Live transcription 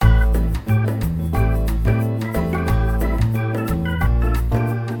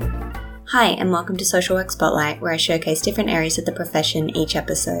Hi, and welcome to Social Work Spotlight, where I showcase different areas of the profession each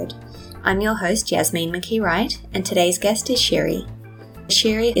episode. I'm your host, Yasmin McKee-Wright, and today's guest is Shiri.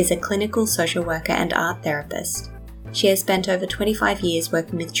 Shiri is a clinical social worker and art therapist. She has spent over 25 years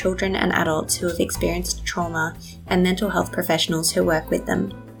working with children and adults who have experienced trauma and mental health professionals who work with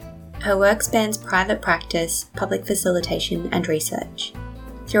them. Her work spans private practice, public facilitation, and research.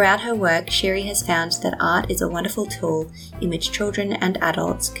 Throughout her work, Shiri has found that art is a wonderful tool in which children and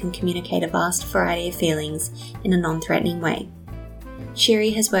adults can communicate a vast variety of feelings in a non-threatening way.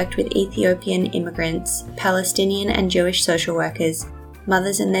 Shiri has worked with Ethiopian immigrants, Palestinian and Jewish social workers,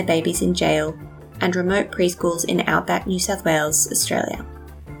 mothers and their babies in jail, and remote preschools in outback New South Wales, Australia.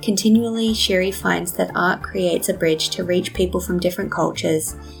 Continually, Shiri finds that art creates a bridge to reach people from different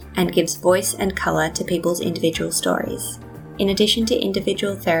cultures and gives voice and colour to people's individual stories. In addition to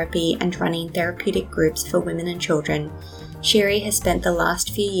individual therapy and running therapeutic groups for women and children, Shiri has spent the last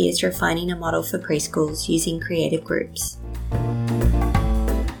few years refining a model for preschools using creative groups.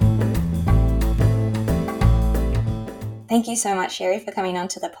 Thank you so much, Shiri, for coming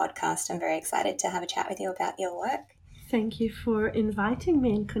onto the podcast. I'm very excited to have a chat with you about your work. Thank you for inviting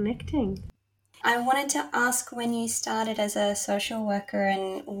me and connecting. I wanted to ask when you started as a social worker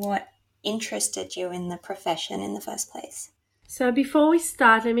and what interested you in the profession in the first place. So before we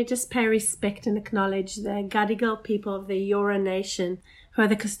start, let me just pay respect and acknowledge the Gadigal people of the Eora Nation, who are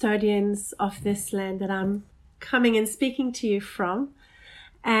the custodians of this land that I'm coming and speaking to you from,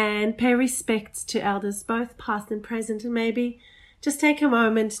 and pay respect to elders, both past and present, and maybe just take a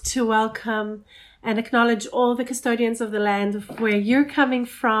moment to welcome and acknowledge all the custodians of the land of where you're coming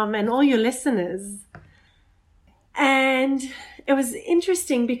from and all your listeners. And it was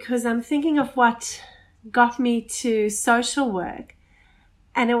interesting because I'm thinking of what got me to social work,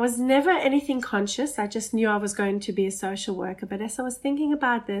 and it was never anything conscious. I just knew I was going to be a social worker. But as I was thinking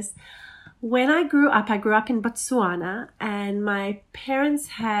about this, when I grew up in Botswana, and my parents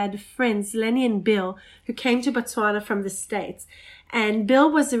had friends, Lenny and Bill, who came to Botswana from the States. And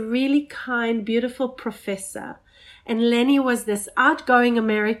Bill was a really kind, beautiful professor, and Lenny was this outgoing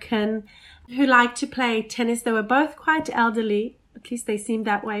American who liked to play tennis. They were both quite elderly. At least they seemed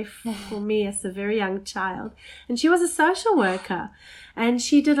that way for me as a very young child. And she was a social worker, and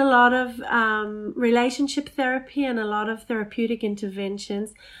she did a lot of relationship therapy and a lot of therapeutic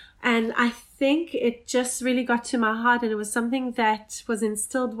interventions. And I think it just really got to my heart, and it was something that was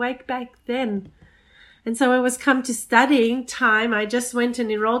instilled way back then. And so when it was come to studying time, I just went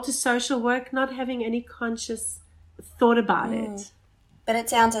and enrolled to social work, not having any conscious thought about it. But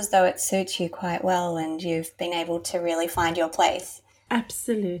it sounds as though it suits you quite well and you've been able to really find your place.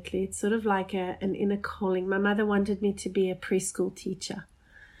 Absolutely. It's sort of like an inner calling. My mother wanted me to be a preschool teacher.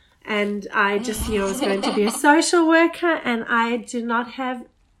 And I just knew I was going to be a social worker, and I do not have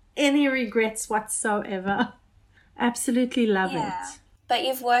any regrets whatsoever. Absolutely love it. But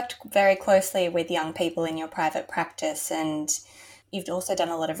you've worked very closely with young people in your private practice, and you've also done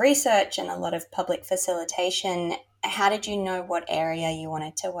a lot of research and a lot of public facilitation. How did you know what area you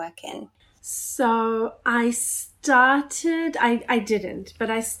wanted to work in? So I didn't, but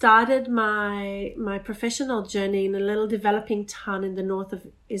I started my professional journey in a little developing town in the north of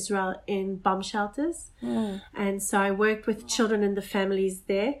Israel in bomb shelters. And so I worked with children and the families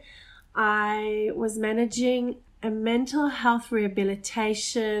there. I was managing a mental health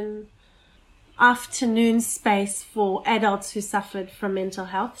rehabilitation afternoon space for adults who suffered from mental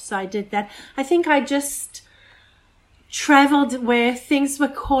health. So I did that. I think I just traveled where things were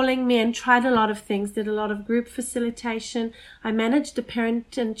calling me and tried a lot of things, did a lot of group facilitation. I managed a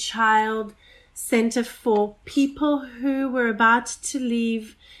parent and child center for people who were about to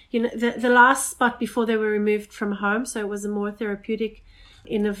leave, the last spot before they were removed from home. So it was a more therapeutic,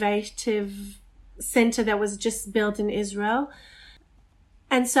 innovative center that was just built in Israel.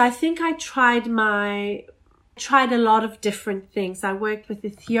 And so I think I tried a lot of different things. I worked with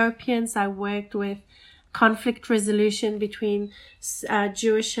Ethiopians. I worked with conflict resolution between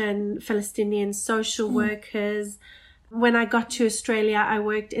Jewish and Palestinian social workers. When I got to Australia, I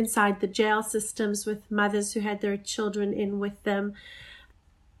worked inside the jail systems with mothers who had their children in with them.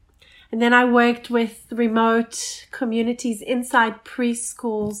 And then I worked with remote communities inside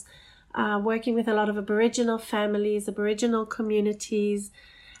preschools, working with a lot of Aboriginal families, Aboriginal communities,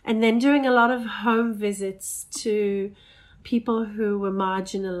 and then doing a lot of home visits to people who were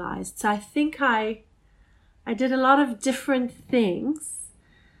marginalized. So I think I did a lot of different things,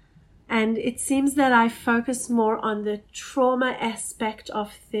 and it seems that I focus more on the trauma aspect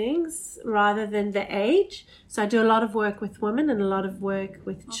of things rather than the age. So I do a lot of work with women and a lot of work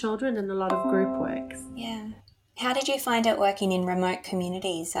with children and a lot of group works. Yeah. How did you find it working in remote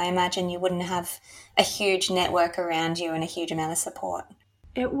communities? I imagine you wouldn't have a huge network around you and a huge amount of support.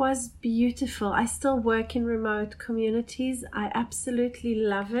 It was beautiful. I still work in remote communities. I absolutely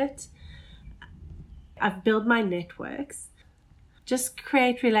love it. I've built my networks. Just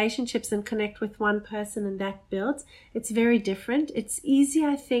create relationships and connect with one person and that builds. It's very different. It's easy,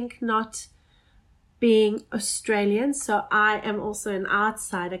 I think, not being Australian. So I am also an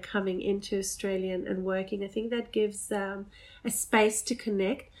outsider coming into Australian and working. I think that gives a space to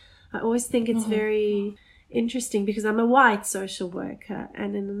connect. I always think it's very interesting because I'm a white social worker,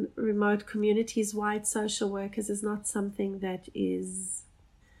 and in remote communities, white social workers is not something that is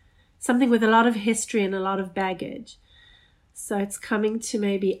something with a lot of history and a lot of baggage. So it's coming to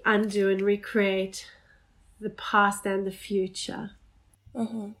maybe undo and recreate the past and the future.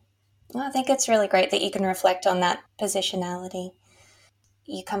 Well, I think it's really great that you can reflect on that positionality.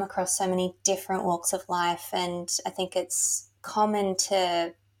 You come across so many different walks of life, and I think it's common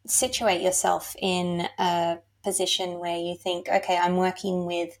to situate yourself in a position where you think, okay, I'm working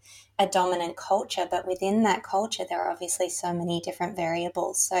with a dominant culture, but within that culture, there are obviously so many different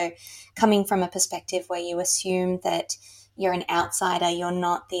variables. So coming from a perspective where you assume that you're an outsider, you're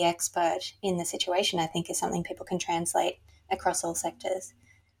not the expert in the situation, I think is something people can translate across all sectors.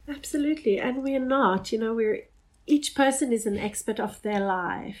 Absolutely. And we're not, each person is an expert of their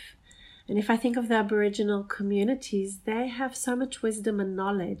life. And if I think of the Aboriginal communities, they have so much wisdom and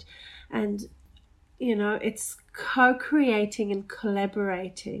knowledge. And, it's co-creating and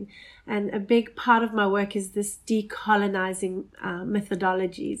collaborating. And a big part of my work is this decolonizing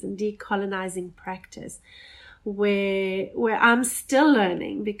methodologies and decolonizing practice, where I'm still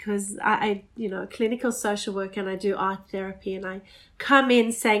learning, because I clinical social work, and I do art therapy, and I come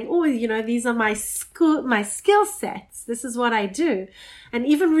in saying, these are my skill sets. This is what I do. And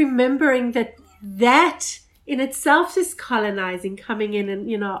even remembering that in itself is colonizing, coming in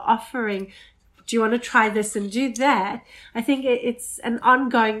and, offering, do you want to try this and do that? I think it's an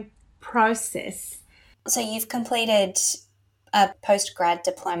ongoing process. So you've completed a postgrad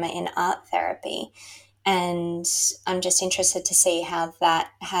diploma in art therapy, and I'm just interested to see how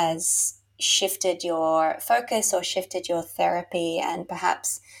that has shifted your focus or shifted your therapy and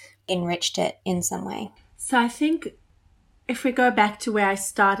perhaps enriched it in some way. So I think if we go back to where I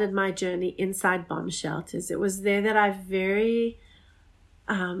started my journey inside bomb shelters, it was there that I very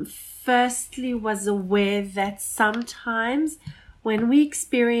firstly was aware that sometimes when we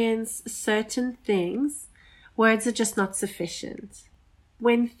experience certain things, words are just not sufficient.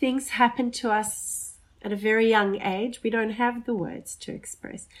 When things happen to us at a very young age, we don't have the words to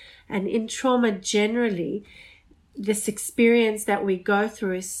express. And in trauma generally, this experience that we go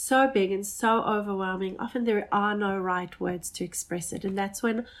through is so big and so overwhelming. Often there are no right words to express it. And that's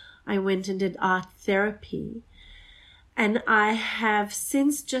when I went and did art therapy. And I have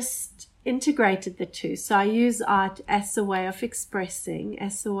since just integrated the two. So I use art as a way of expressing,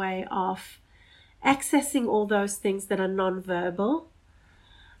 as a way of accessing all those things that are nonverbal,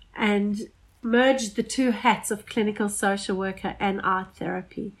 and merge the two hats of clinical social worker and art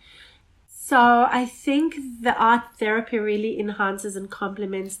therapy. So I think the art therapy really enhances and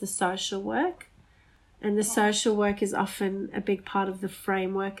complements the social work. And the social work is often a big part of the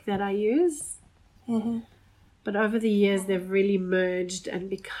framework that I use. But over the years, they've really merged and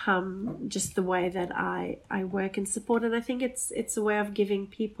become just the way that I work and support. And I think it's a way of giving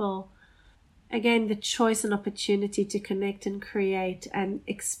people, again, the choice and opportunity to connect and create and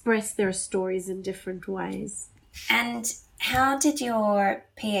express their stories in different ways. And how did your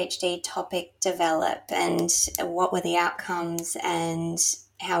PhD topic develop, and what were the outcomes, and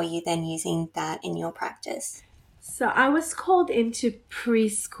how are you then using that in your practice? So I was called into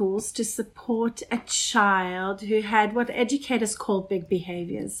preschools to support a child who had what educators call big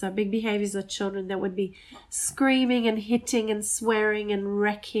behaviors. So big behaviors are children that would be screaming and hitting and swearing and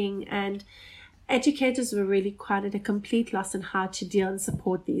wrecking, and educators were really quite at a complete loss on how to deal and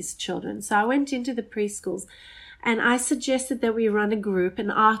support these children. So I went into the preschools and I suggested that we run a group, an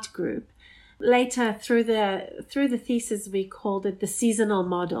art group. Later, through the thesis, we called it the seasonal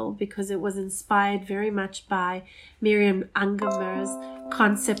model, because it was inspired very much by Miriam Ungermer's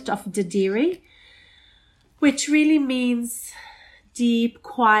concept of Dadiri, which really means deep,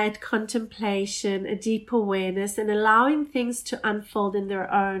 quiet contemplation, a deep awareness, and allowing things to unfold in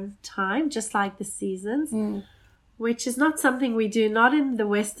their own time, just like the seasons, which is not something we do, not in the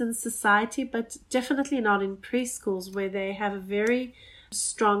Western society, but definitely not in preschools, where they have a very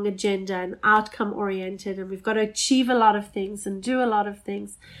strong agenda and outcome oriented, and we've got to achieve a lot of things and do a lot of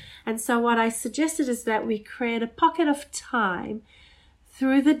things. And so what I suggested is that we create a pocket of time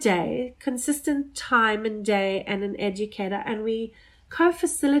through the day, consistent time and day, and an educator, and we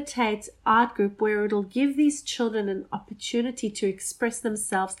co-facilitate art group where it'll give these children an opportunity to express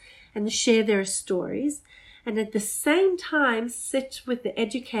themselves and share their stories, and at the same time sit with the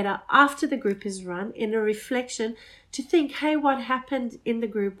educator after the group is run in a reflection to think, hey, what happened in the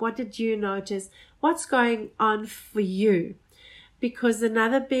group? What did you notice? What's going on for you? Because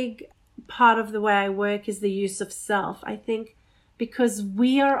another big part of the way I work is the use of self. I think because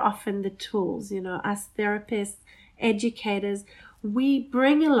we are often the tools, us therapists, educators, we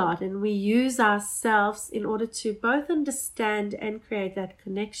bring a lot and we use ourselves in order to both understand and create that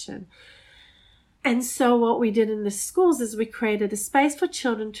connection. And so what we did in the schools is we created a space for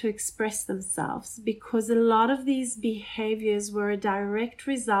children to express themselves, because a lot of these behaviors were a direct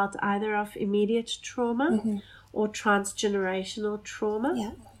result either of immediate trauma or transgenerational trauma.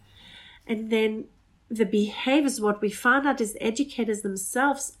 Yeah. And then the behaviors, what we found out is educators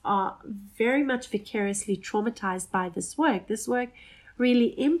themselves are very much vicariously traumatized by this work. This work really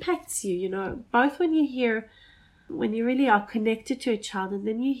impacts you, both when you really are connected to a child and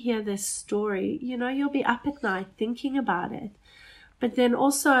then you hear this story, you'll be up at night thinking about it. But then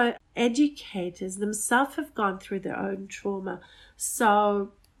also educators themselves have gone through their own trauma.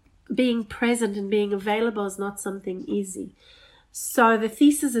 So being present and being available is not something easy. So the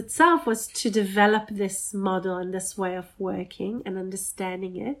thesis itself was to develop this model and this way of working and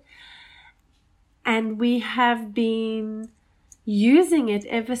understanding it. And we have been using it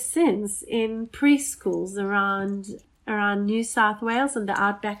ever since in preschools around New South Wales and the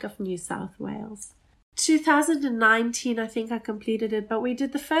outback of New South Wales. 2019, I think I completed it, but we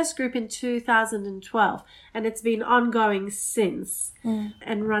did the first group in 2012, and it's been ongoing since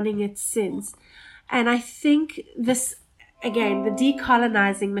and running it since. And I think this, again, the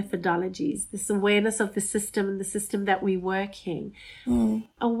decolonizing methodologies, this awareness of the system and the system that we work in,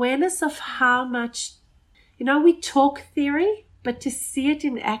 awareness of how much, we talk theory, but to see it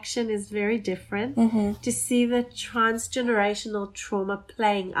in action is very different. To see the transgenerational trauma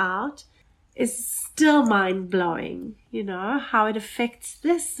playing out is still mind-blowing, how it affects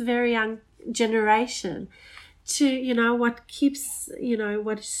this very young generation. To, what keeps,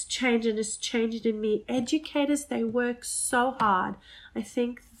 what is changing in me. Educators, they work so hard. I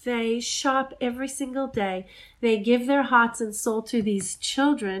think they show up every single day. They give their hearts and soul to these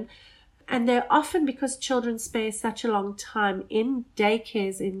children. And they're often, because children spend such a long time in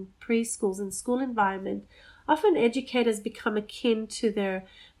daycares, in preschools, in school environment, often educators become akin to their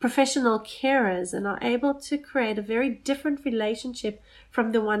professional carers and are able to create a very different relationship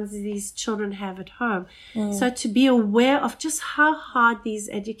from the ones these children have at home. So to be aware of just how hard these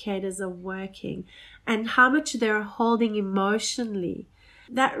educators are working and how much they're holding emotionally,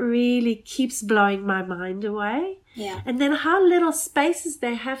 that really keeps blowing my mind away. Yeah. And then how little spaces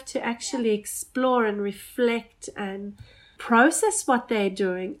they have to actually explore and reflect and process what they're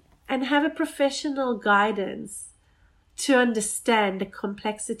doing and have a professional guidance to understand the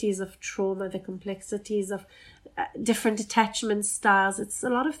complexities of trauma, the complexities of different attachment styles. It's a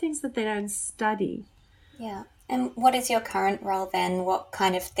lot of things that they don't study. Yeah. And what is your current role then? What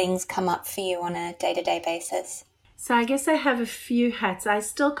kind of things come up for you on a day-to-day basis? So I guess I have a few hats. I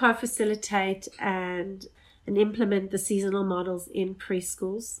still co-facilitate and implement the seasonal models in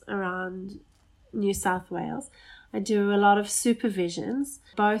preschools around New South Wales. I do a lot of supervisions,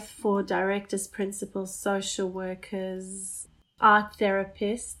 both for directors, principals, social workers, art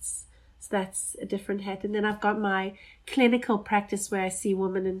therapists. So that's a different hat. And then I've got my clinical practice where I see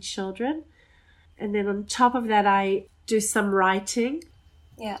women and children. And then on top of that, I do some writing,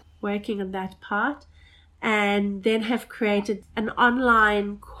 working on that part. And then have created an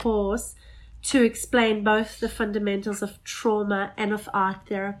online course to explain both the fundamentals of trauma and of art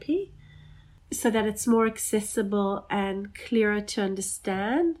therapy, so that it's more accessible and clearer to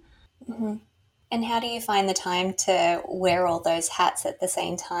understand. And how do you find the time to wear all those hats at the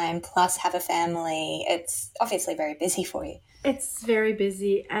same time, plus have a family? It's obviously very busy for you. It's very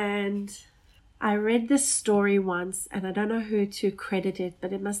busy, and I read this story once, and I don't know who to credit it,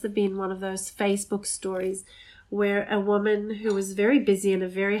 but it must have been one of those Facebook stories where a woman who was very busy and a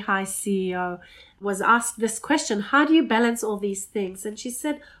very high CEO was asked this question: how do you balance all these things? And she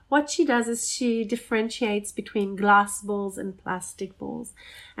said what she does is she differentiates between glass balls and plastic balls.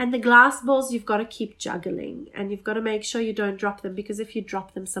 And the glass balls, you've got to keep juggling, and you've got to make sure you don't drop them, because if you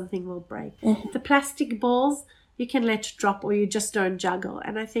drop them, something will break. The plastic balls, you can let drop, or you just don't juggle.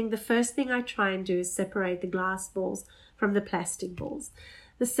 And I think the first thing I try and do is separate the glass balls from the plastic balls.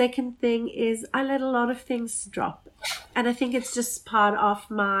 The second thing is I let a lot of things drop. And I think it's just part of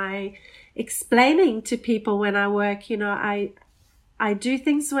my explaining to people when I work. I I do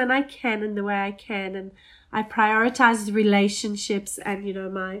things when I can and the way I can, and I prioritize relationships, and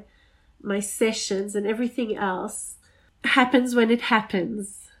my sessions and everything else happens when it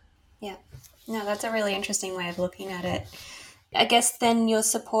happens. Yeah. No, that's a really interesting way of looking at it. I guess then you're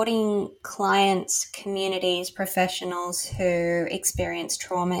supporting clients, communities, professionals who experience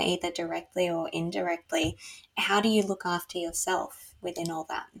trauma either directly or indirectly. How do you look after yourself within all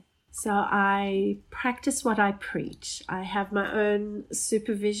that? So I practice what I preach. I have my own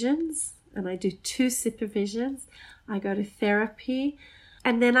supervisions, and I do 2 supervisions. I go to therapy,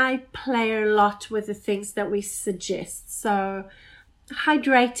 and then I play a lot with the things that we suggest. So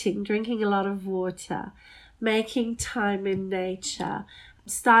hydrating, drinking a lot of water, making time in nature,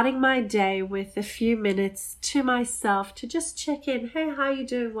 starting my day with a few minutes to myself to just check in. Hey, how are you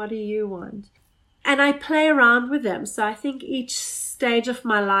doing? What do you want? And I play around with them. So I think each stage of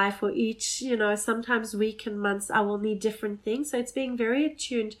my life, or each, sometimes week and months, I will need different things. So it's being very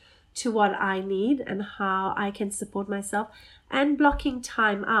attuned to what I need and how I can support myself, and blocking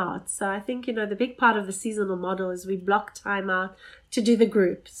time out. So I think, the big part of the seasonal model is we block time out to do the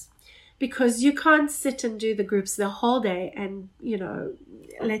groups, because you can't sit and do the groups the whole day and,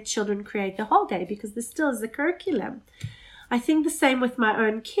 let children create the whole day, because this still is the curriculum. I think the same with my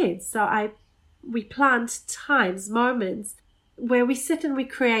own kids. So we plant times, moments where we sit and we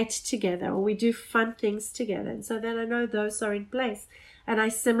create together, or we do fun things together. And so then I know those are in place. And I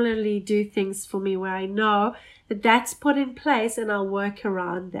similarly do things for me where I know that that's put in place, and I'll work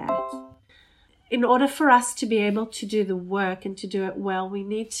around that. In order for us to be able to do the work and to do it well, we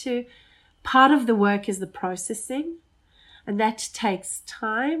need to, part of the work is the processing, and that takes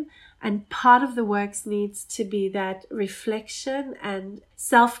time. And part of the work needs to be that reflection and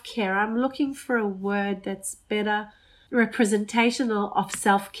self-care. I'm looking for a word that's better representational of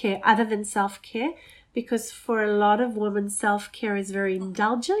self-care other than self-care, because for a lot of women, self-care is very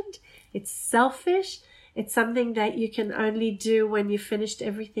indulgent. It's selfish. It's something that you can only do when you've finished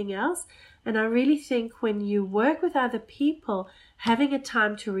everything else. And I really think when you work with other people, having a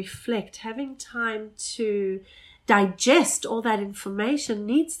time to reflect, having time to digest all that information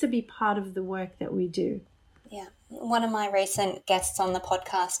needs to be part of the work that we do. Yeah. One of my recent guests on the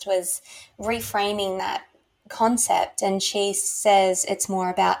podcast was reframing that concept, and she says it's more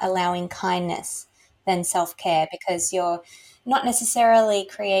about allowing kindness than self-care, because you're not necessarily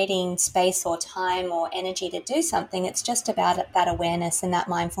creating space or time or energy to do something. It's just about that awareness and that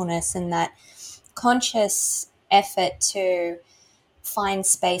mindfulness and that conscious effort to find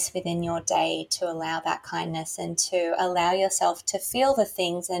space within your day to allow that kindness and to allow yourself to feel the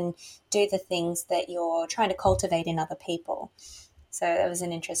things and do the things that you're trying to cultivate in other people. So that was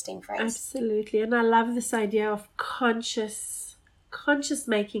an interesting phrase. Absolutely. And I love this idea of conscious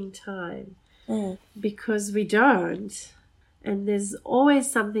making time, because we don't. And there's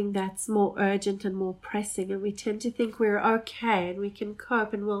always something that's more urgent and more pressing, and we tend to think we're okay and we can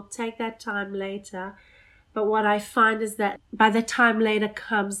cope and we'll take that time later. But what I find is that by the time later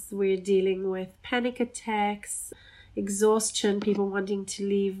comes, we're dealing with panic attacks, exhaustion, people wanting to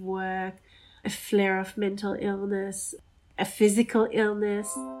leave work, a flare of mental illness, a physical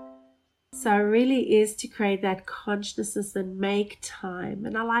illness. So it really is to create that consciousness and make time.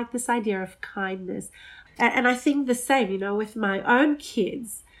 And I like this idea of kindness. And I think the same, with my own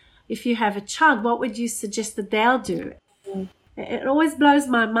kids. If you have a child, what would you suggest that they'll do? It always blows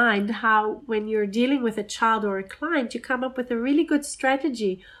my mind how when you're dealing with a child or a client, you come up with a really good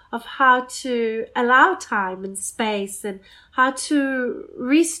strategy of how to allow time and space and how to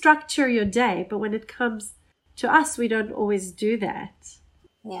restructure your day. But when it comes to us, we don't always do that.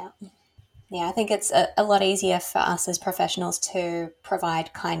 Yeah. Yeah, I think it's a lot easier for us as professionals to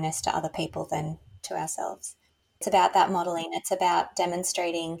provide kindness to other people than to ourselves. It's about that modeling. It's about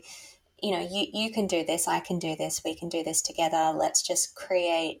demonstrating, you can do this, I can do this, we can do this together. Let's just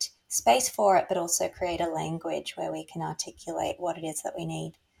create space for it, but also create a language where we can articulate what it is that we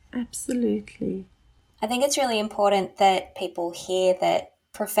need. Absolutely. I think it's really important that people hear that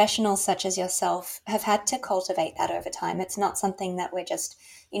professionals such as yourself have had to cultivate that over time. It's not something that we're just,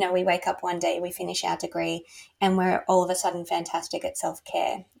 we wake up one day, we finish our degree, and we're all of a sudden fantastic at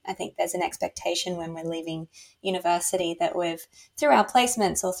self-care. I think there's an expectation when we're leaving university that through our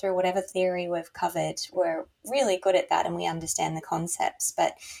placements or through whatever theory we've covered, we're really good at that and we understand the concepts.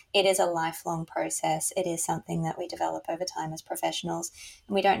 But it is a lifelong process. It is something that we develop over time as professionals,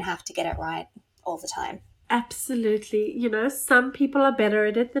 and we don't have to get it right all the time. Absolutely. Some people are better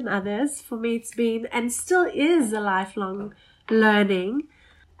at it than others. For me, it's been and still is a lifelong learning.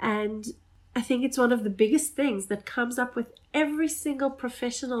 And I think it's one of the biggest things that comes up with every single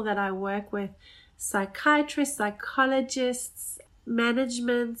professional that I work with, psychiatrists, psychologists,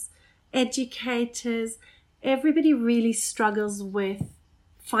 managements, educators, everybody really struggles with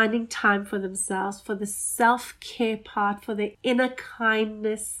finding time for themselves, for the self-care part, for the inner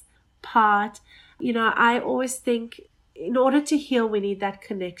kindness part. I always think in order to heal, we need that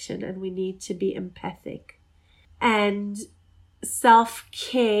connection and we need to be empathic. And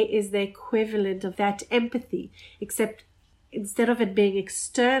self-care is the equivalent of that empathy, except instead of it being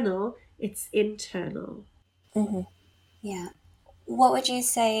external, it's internal. Mm-hmm. Yeah. What would you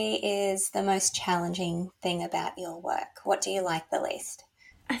say is the most challenging thing about your work? What do you like the least?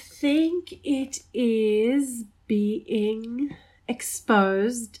 I think it is being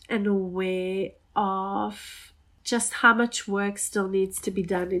exposed and aware of just how much work still needs to be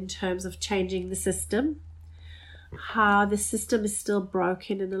done in terms of changing the system, how the system is still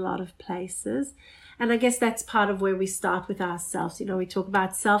broken in a lot of places. And I guess that's part of where we start with ourselves. We talk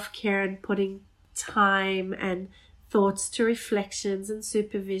about self-care and putting time and thoughts to reflections and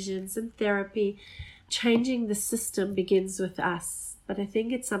supervisions and therapy. Changing the system begins with us. But I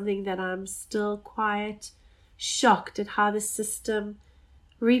think it's something that I'm still quite shocked at how the system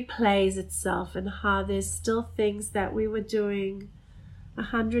replays itself and how there's still things that we were doing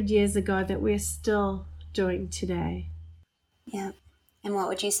 100 years ago that we're still doing today. Yeah. And what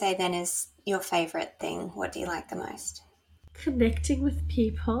would you say then is your favorite thing? What do you like the most? Connecting with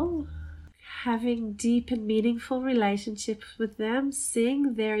people, having deep and meaningful relationships with them,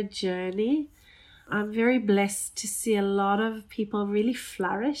 seeing their journey. I'm very blessed to see a lot of people really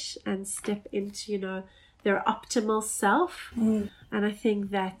flourish and step into, their optimal self. And I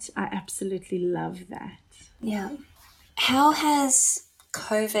think that I absolutely love that. Yeah. How has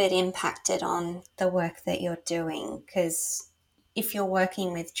COVID impacted on the work that you're doing? Because if you're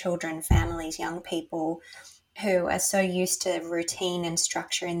working with children, families, young people who are so used to routine and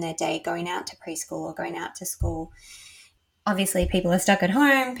structure in their day, going out to preschool or going out to school, obviously people are stuck at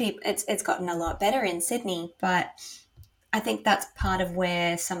home. It's gotten a lot better in Sydney, but I think that's part of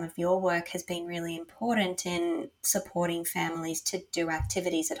where some of your work has been really important in supporting families to do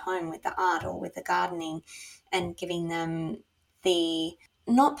activities at home with the art or with the gardening and giving them the,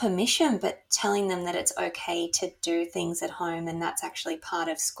 not permission, but telling them that it's okay to do things at home and that's actually part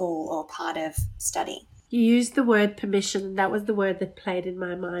of school or part of study. You used the word permission, and that was the word that played in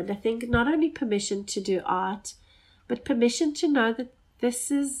my mind. I think not only permission to do art, but permission to know that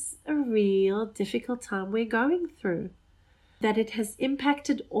this is a real difficult time we're going through, that it has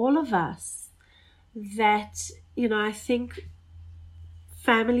impacted all of us, that, I think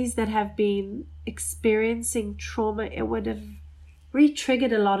families that have been experiencing trauma, it would have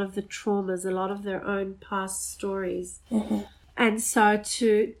re-triggered a lot of the traumas, a lot of their own past stories. Mm-hmm. And so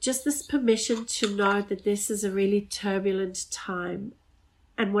to just this permission to know that this is a really turbulent time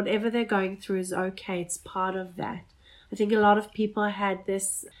and whatever they're going through is okay, it's part of that. I think a lot of people had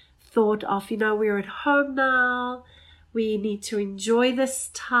this thought of, we're at home now, we need to enjoy this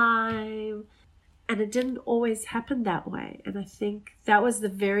time. And it didn't always happen that way. And I think that was the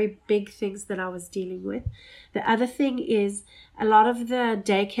very big things that I was dealing with. The other thing is a lot of the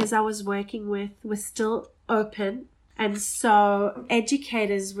daycares I was working with were still open. And so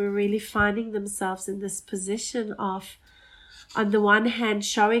educators were really finding themselves in this position of, on the one hand,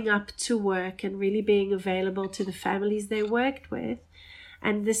 showing up to work and really being available to the families they worked with.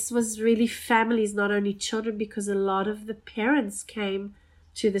 And this was really families, not only children, because a lot of the parents came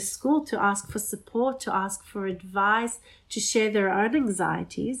to the school to ask for support, to ask for advice, to share their own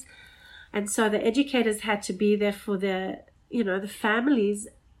anxieties. And so the educators had to be there for the families,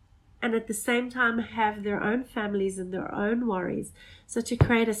 and at the same time have their own families and their own worries. So to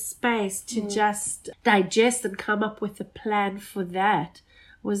create a space to just digest and come up with a plan for that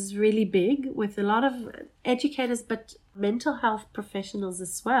was really big, with a lot of educators, but mental health professionals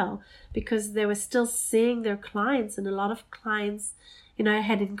as well, because they were still seeing their clients, and a lot of clients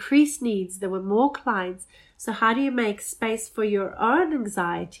had increased needs. There were more clients. So how do you make space for your own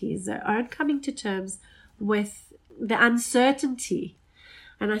anxieties, your own coming to terms with the uncertainty?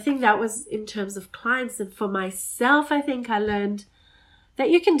 And I think that was in terms of clients. And for myself, I think I learned that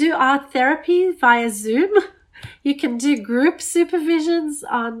you can do art therapy via Zoom. You can do group supervisions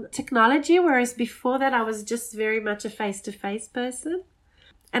on technology, whereas before that I was just very much a face-to-face person.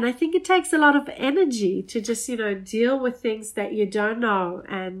 And I think it takes a lot of energy to just, deal with things that you don't know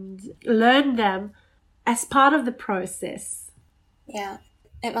and learn them as part of the process. Yeah,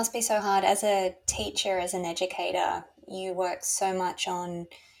 it must be so hard as a teacher, as an educator. You work so much on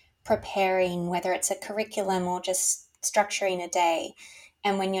preparing, whether it's a curriculum or just structuring a day.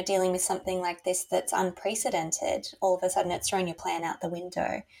 And when you're dealing with something like this that's unprecedented, all of a sudden it's thrown your plan out the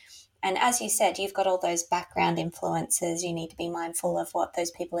window. And as you said, you've got all those background influences. You need to be mindful of what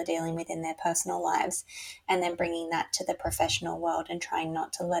those people are dealing with in their personal lives, and then bringing that to the professional world and trying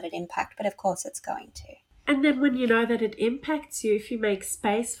not to let it impact. But of course it's going to. And then when you know that it impacts you, if you make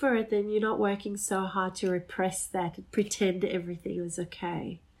space for it, then you're not working so hard to repress that and pretend everything is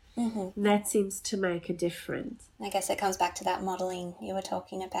okay. Mm-hmm. That seems to make a difference. I guess it comes back to that modelling you were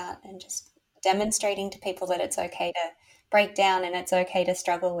talking about, and just demonstrating to people that it's okay to break down and it's okay to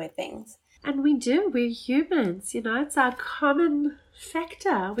struggle with things. And we're humans, it's our common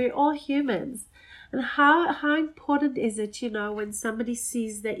factor. We're all humans. And how important is it, when somebody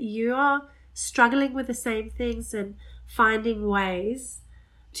sees that you are struggling with the same things and finding ways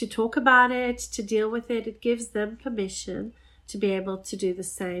to talk about it, to deal with it. It gives them permission to be able to do the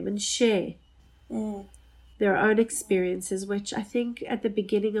same and share their own experiences, which I think at the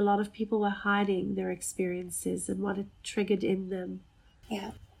beginning a lot of people were hiding their experiences and what it triggered in them.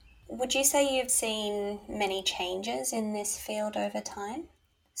 Yeah. Would you say you've seen many changes in this field over time,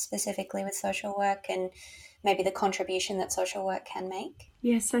 specifically with social work and maybe the contribution that social work can make?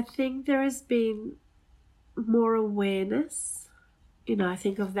 Yes, I think there has been more awareness. I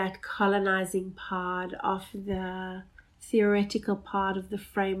think of that colonizing part of the theoretical part of the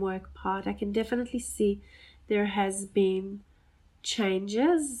framework part. I can definitely see there has been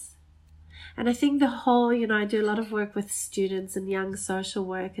changes. And I think the whole, I do a lot of work with students and young social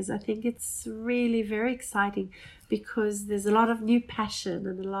workers. I think it's really very exciting because there's a lot of new passion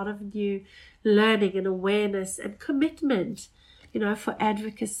and a lot of new learning and awareness and commitment, for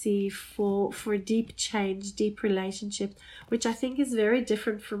advocacy, for deep change, deep relationships, which I think is very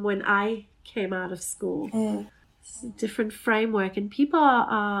different from when I came out of school. It's a different framework, and people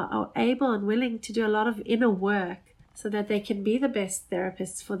are able and willing to do a lot of inner work so that they can be the best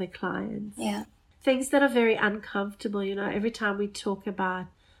therapists for their clients. Yeah. Things that are very uncomfortable, every time we talk about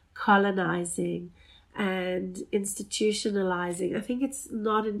colonizing and institutionalizing, I think it's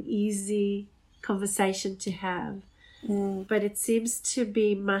not an easy conversation to have. But it seems to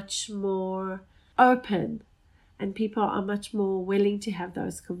be much more open, and people are much more willing to have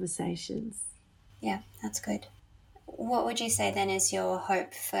those conversations. Yeah, that's good. What would you say then is your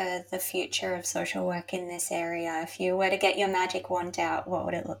hope for the future of social work in this area? If you were to get your magic wand out, what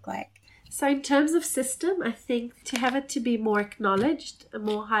would it look like? So in terms of system, I think to have it to be more acknowledged and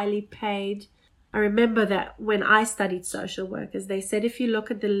more highly paid. I remember that when I studied social work, as they said, if you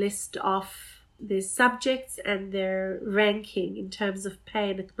look at the list of the subjects and their ranking in terms of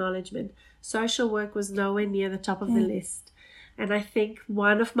pay and acknowledgement, social work was nowhere near the top of the list. And I think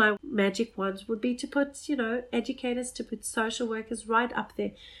one of my magic wands would be to put, educators, to put social workers right up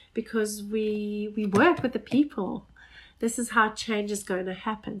there, because we work with the people. This is how change is going to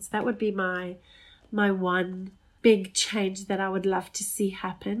happen. So that would be my one big change that I would love to see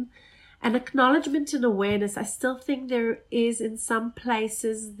happen. And acknowledgement and awareness. I still think there is in some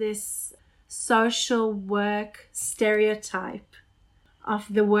places this social work stereotype of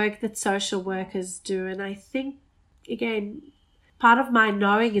the work that social workers do. And I think, again, part of my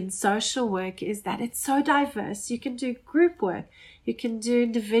knowing in social work is that it's so diverse. You can do group work, you can do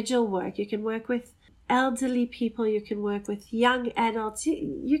individual work, you can work with elderly people, you can work with young adults.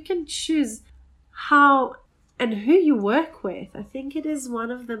 You can choose how and who you work with. I think it is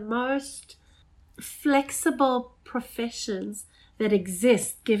one of the most flexible professions that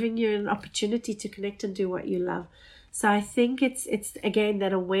exist, giving you an opportunity to connect and do what you love. So I think it's again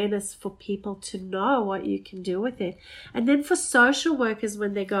that awareness for people to know what you can do with it. And then for social workers,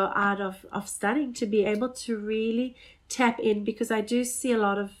 when they go out of studying, to be able to really tap in, because I do see a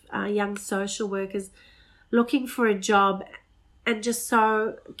lot of young social workers looking for a job and just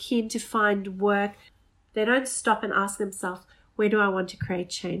so keen to find work. They don't stop and ask themselves, where do I want to create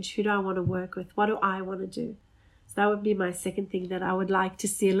change? Who do I want to work with? What do I want to do? So that would be my second thing that I would like to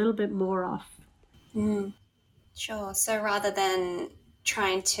see a little bit more of. Sure. So rather than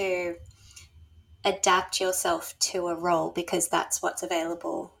trying to adapt yourself to a role because that's what's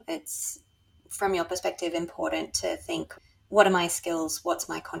available, it's, from your perspective, important to think, what are my skills? What's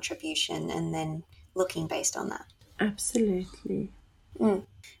my contribution? And then looking based on that. Absolutely.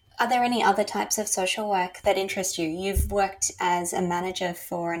 Are there any other types of social work that interest you? You've worked as a manager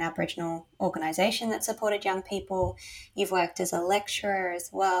for an Aboriginal organisation that supported young people. You've worked as a lecturer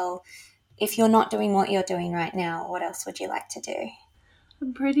as well. If you're not doing what you're doing right now, what else would you like to do?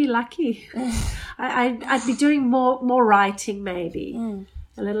 I'm pretty lucky. I'd be doing more writing maybe.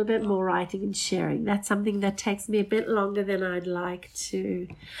 A little bit more writing and sharing. That's something that takes me a bit longer than I'd like to.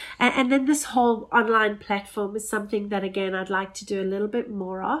 And then this whole online platform is something that, again, I'd like to do a little bit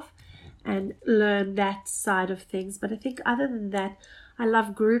more of and learn that side of things. But I think other than that, I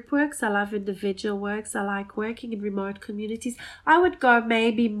love group works. I love individual works. I like working in remote communities. I would go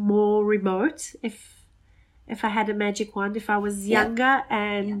maybe more remote if I had a magic wand, if I was younger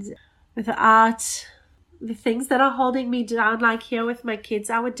and with the art, the things that are holding me down, like here with my kids,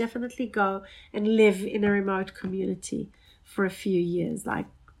 I would definitely go and live in a remote community for a few years, like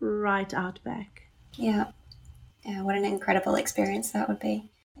right out back. Yeah. Yeah, what an incredible experience that would be.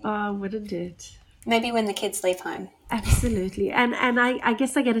 Oh, wouldn't it? Maybe when the kids leave home. Absolutely. And I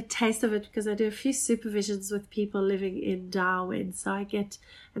guess I get a taste of it because I do a few supervisions with people living in Darwin. So I get,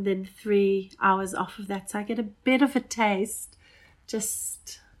 and then 3 hours off of that. So I get a bit of a taste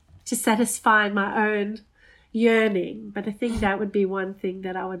just to satisfy my own yearning. But I think that would be one thing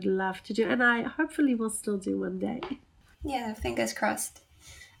that I would love to do. And I hopefully will still do one day. Yeah, fingers crossed.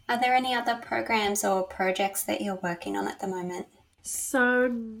 Are there any other programs or projects that you're working on at the moment?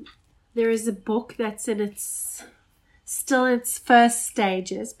 So there is a book that's still in its first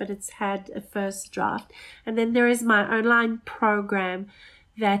stages, but it's had a first draft. And then there is my online program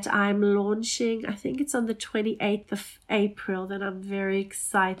that I'm launching. I think it's on the 28th of April that I'm very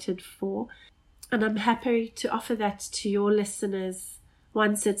excited for. And I'm happy to offer that to your listeners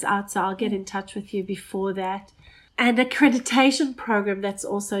once it's out. So I'll get in touch with you before that. And accreditation program that's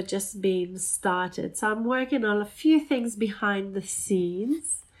also just been started. So I'm working on a few things behind the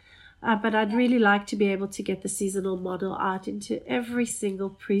scenes, but I'd really like to be able to get the seasonal model out into every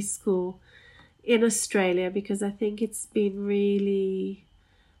single preschool in Australia, because I think it's been really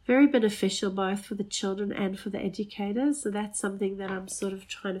very beneficial both for the children and for the educators. So that's something that I'm sort of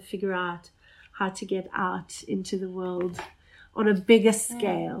trying to figure out how to get out into the world on a bigger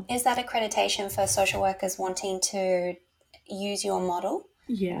scale. Is that accreditation for social workers wanting to use your model?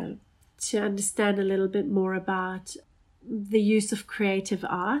 Yeah, to understand a little bit more about the use of creative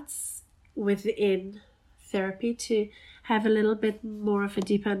arts within therapy, to have a little bit more of a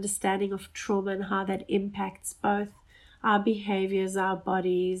deeper understanding of trauma and how that impacts both our behaviors, our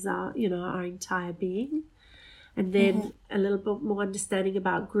bodies, our entire being. And then a little bit more understanding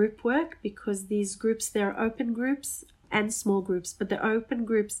about group work, because these groups, they're open groups and small groups, but the open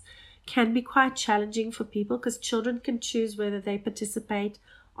groups can be quite challenging for people because children can choose whether they participate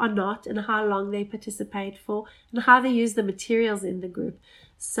or not, and how long they participate for, and how they use the materials in the group.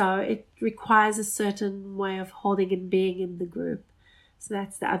 So it requires a certain way of holding and being in the group. So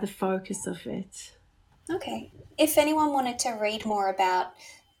that's the other focus of it. Okay. If anyone wanted to read more about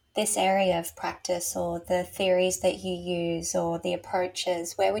this area of practice, or the theories that you use, or the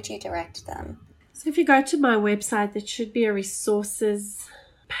approaches, where would you direct them? So if you go to my website, there should be a resources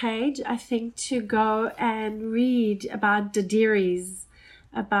page, I think, to go and read about Dadiris,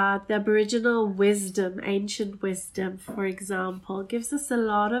 about the Aboriginal wisdom, ancient wisdom, for example. It gives us a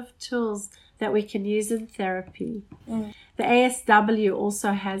lot of tools that we can use in therapy. The ASW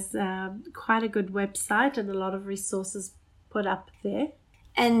also has quite a good website and a lot of resources put up there.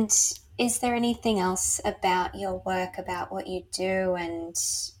 And is there anything else about your work, about what you do, and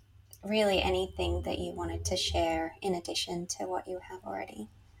really anything that you wanted to share in addition to what you have already?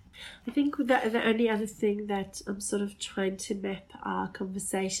 I think the only other thing that I'm sort of trying to map our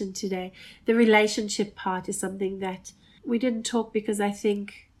conversation today, the relationship part, is something that we didn't talk because I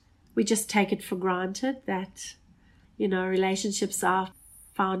think we just take it for granted that, relationships are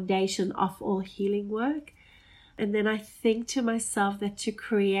foundation of all healing work. And then I think to myself that to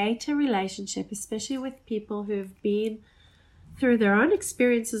create a relationship, especially with people who have been through their own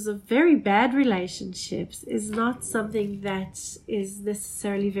experiences of very bad relationships, is not something that is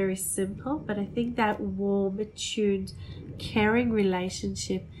necessarily very simple. But I think that warm, attuned, caring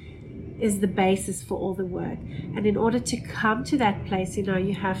relationship is the basis for all the work. And in order to come to that place,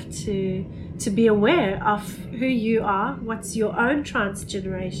 you have to be aware of who you are, what's your own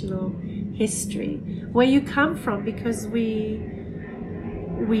transgenerational history, where you come from, because we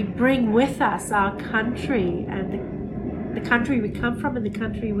bring with us our country and the country we come from and the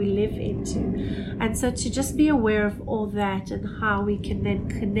country we live into. And so to just be aware of all that and how we can then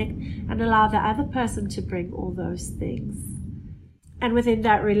connect and allow the other person to bring all those things. And within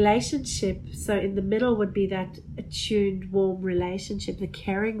that relationship, so in the middle would be that attuned, warm relationship, the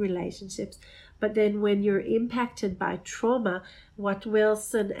caring relationships. But then when you're impacted by trauma, what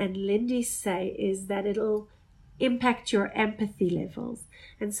Wilson and Lindy say is that it'll impact your empathy levels.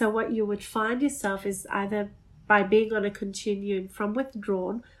 And so what you would find yourself is either by being on a continuum from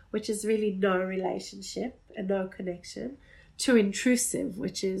withdrawn, which is really no relationship and no connection, to intrusive,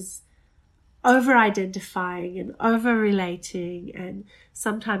 which is over-identifying and over-relating and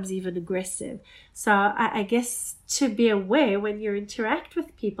sometimes even aggressive. So I guess to be aware when you interact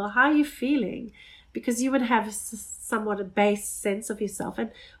with people, how are you feeling? because you would have somewhat a base sense of yourself.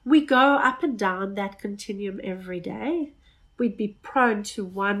 And we go up and down that continuum every day. We'd be prone to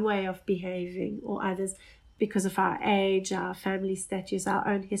one way of behaving or others because of our age, our family status, our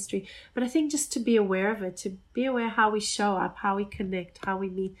own history. But I think just to be aware of it, to be aware how we show up, how we connect, how we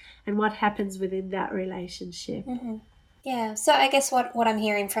meet, and what happens within that relationship. Mm-hmm. Yeah, so I guess what I'm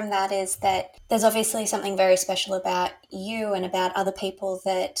hearing from that is that there's obviously something very special about you and about other people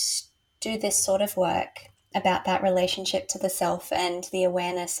that do this sort of work, about that relationship to the self and the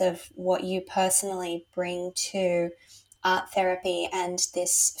awareness of what you personally bring to art therapy and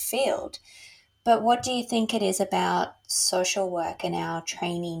this field. But what do you think it is about social work and our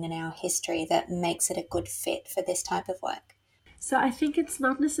training and our history that makes it a good fit for this type of work? So I think it's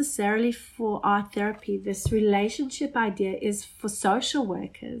not necessarily for art therapy. This relationship idea is for social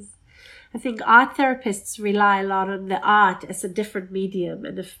workers. I think art therapists rely a lot on the art as a different medium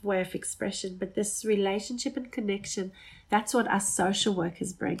and a way of expression, but this relationship and connection, that's what us social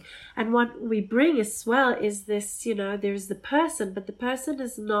workers bring. And what we bring as well is this, there's the person, but the person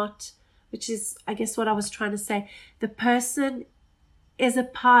is not, which is, I guess, what I was trying to say. The person is a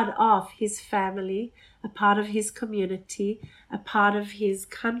part of his family, a part of his community, a part of his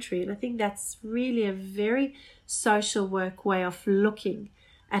country. And I think that's really a very social work way of looking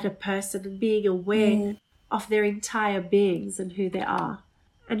at a person and being aware of their entire beings and who they are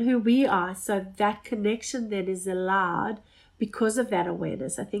and who we are. So that connection then is allowed because of that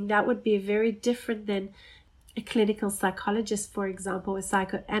awareness. I think that would be very different than a clinical psychologist, for example, a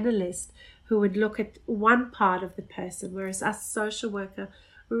psychoanalyst who would look at one part of the person, whereas us social worker,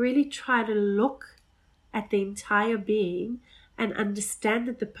 we really try to look at the entire being and understand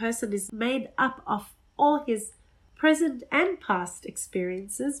that the person is made up of all his present and past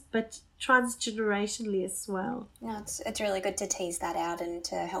experiences, but transgenerationally as well. No, it's really good to tease that out and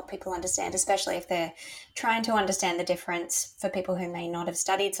to help people understand, especially if they're trying to understand the difference for people who may not have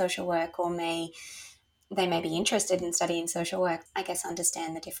studied social work or they may be interested in studying social work. I guess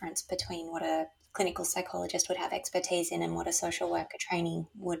understand the difference between what a clinical psychologist would have expertise in and what a social worker training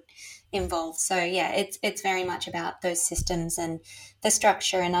would involve. So yeah, it's very much about those systems and the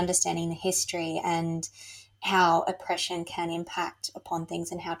structure and understanding the history and how oppression can impact upon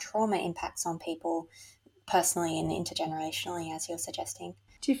things and how trauma impacts on people personally and intergenerationally, as you're suggesting.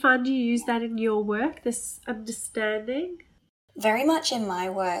 Do you find you use that in your work, this understanding? Very much in my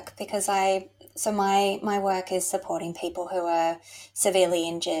work, because my work is supporting people who are severely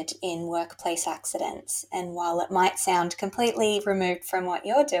injured in workplace accidents. And while it might sound completely removed from what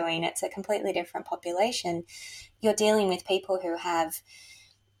you're doing, it's a completely different population. You're dealing with people who have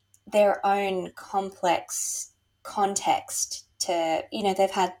their own complex context to, they've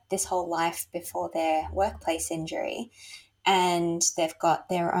had this whole life before their workplace injury and they've got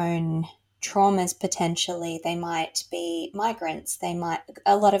their own traumas potentially. They might be migrants.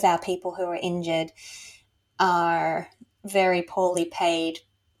 A lot of our people who are injured are very poorly paid,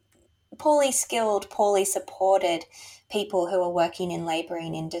 poorly skilled, poorly supported people who are working in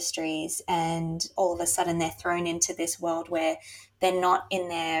labouring industries, and all of a sudden they're thrown into this world where they're not in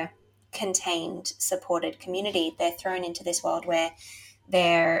their contained, supported community. They're thrown into this world where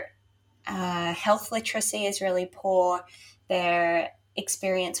their health literacy is really poor, their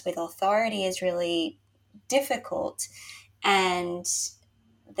experience with authority is really difficult, and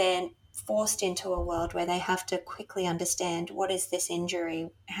then forced into a world where they have to quickly understand, what is this injury?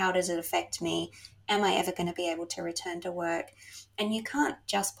 How does it affect me? Am I ever going to be able to return to work? And you can't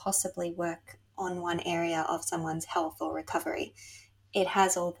just possibly work on one area of someone's health or recovery. It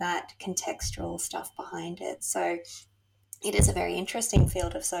has all that contextual stuff behind it. So it is a very interesting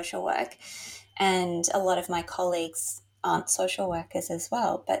field of social work. And a lot of my colleagues aren't social workers as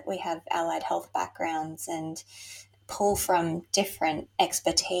well, but we have allied health backgrounds and pull from different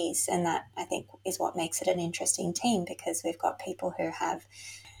expertise, and that I think is what makes it an interesting team, because we've got people who have,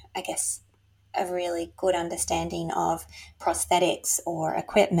 I guess, a really good understanding of prosthetics or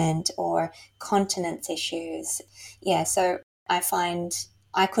equipment or continence issues. Yeah, so I find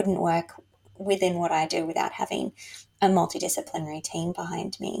I couldn't work within what I do without having a multidisciplinary team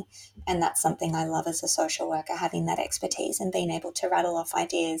behind me, and that's something I love as a social worker, having that expertise and being able to rattle off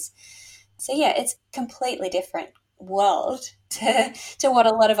ideas. So yeah, it's completely different world to what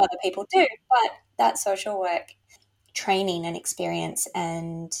a lot of other people do, but that social work training and experience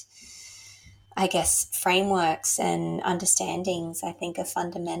and I guess frameworks and understandings, I think, are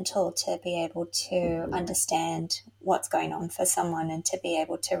fundamental to be able to understand what's going on for someone and to be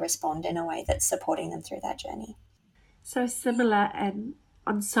able to respond in a way that's supporting them through that journey. So similar and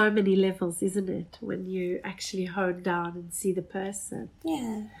on so many levels, isn't it, when you actually hone down and see the person?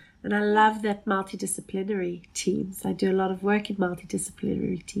 Yeah. And I love that multidisciplinary teams. I do a lot of work in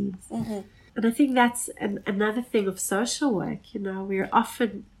multidisciplinary teams. Mm-hmm. And I think that's another thing of social work. We're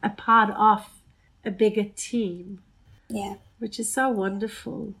often a part of a bigger team. Yeah. Which is so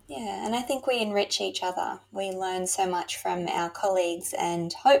wonderful. Yeah, and I think we enrich each other. We learn so much from our colleagues,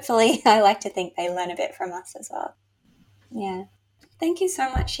 and hopefully I like to think they learn a bit from us as well. Yeah. Thank you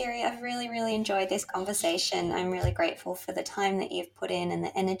so much, Sherry. I've really, really enjoyed this conversation. I'm really grateful for the time that you've put in and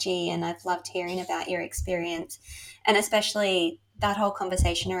the energy, and I've loved hearing about your experience, and especially that whole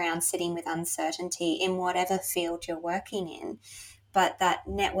conversation around sitting with uncertainty in whatever field you're working in, but that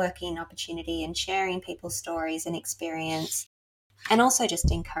networking opportunity and sharing people's stories and experience, and also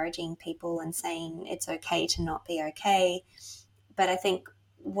just encouraging people and saying it's okay to not be okay. But I think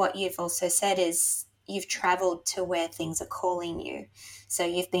what you've also said is you've traveled to where things are calling you. So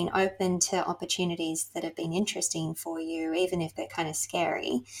you've been open to opportunities that have been interesting for you, even if they're kind of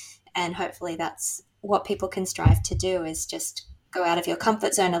scary. And hopefully that's what people can strive to do, is just go out of your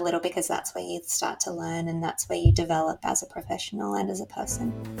comfort zone a little, because that's where you start to learn and that's where you develop as a professional and as a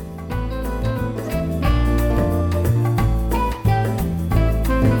person.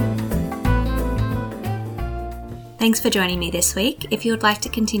 Thanks for joining me this week. If you would like to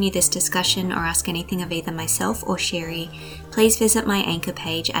continue this discussion or ask anything of either myself or Sherry, please visit my Anchor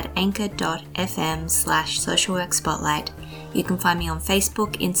page at anchor.fm/socialworkspotlight. You can find me on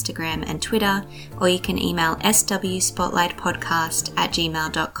Facebook, Instagram and Twitter, or you can email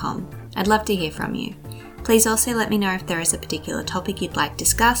swspotlightpodcast@gmail.com. I'd love to hear from you. Please also let me know if there is a particular topic you'd like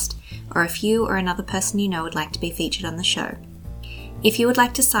discussed, or if you or another person you know would like to be featured on the show. If you would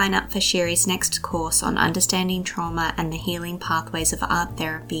like to sign up for Sherry's next course on understanding trauma and the healing pathways of art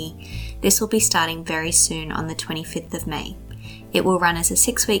therapy, this will be starting very soon on the 25th of May. It will run as a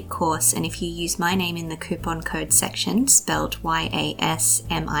 6-week course, and if you use my name in the coupon code section, spelled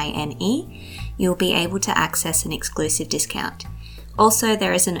YASMINE, you'll be able to access an exclusive discount. Also,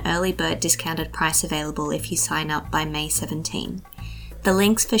 there is an early bird discounted price available if you sign up by May 17. The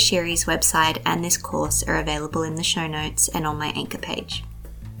links for Sherry's website and this course are available in the show notes and on my Anchor page.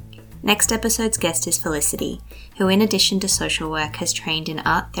 Next episode's guest is Felicity, who in addition to social work has trained in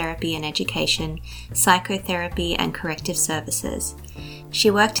art therapy and education, psychotherapy and corrective services. She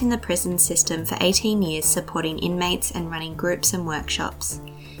worked in the prison system for 18 years supporting inmates and running groups and workshops.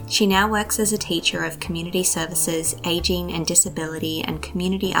 She now works as a teacher of community services, aging and disability and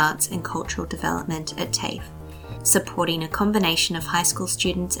community arts and cultural development at TAFE, supporting a combination of high school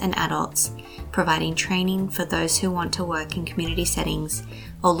students and adults, providing training for those who want to work in community settings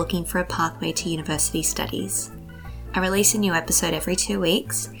or looking for a pathway to university studies. I release a new episode every 2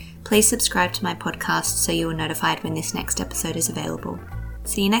 weeks. Please subscribe to my podcast so you are notified when this next episode is available.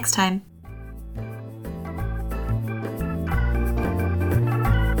 See you next time.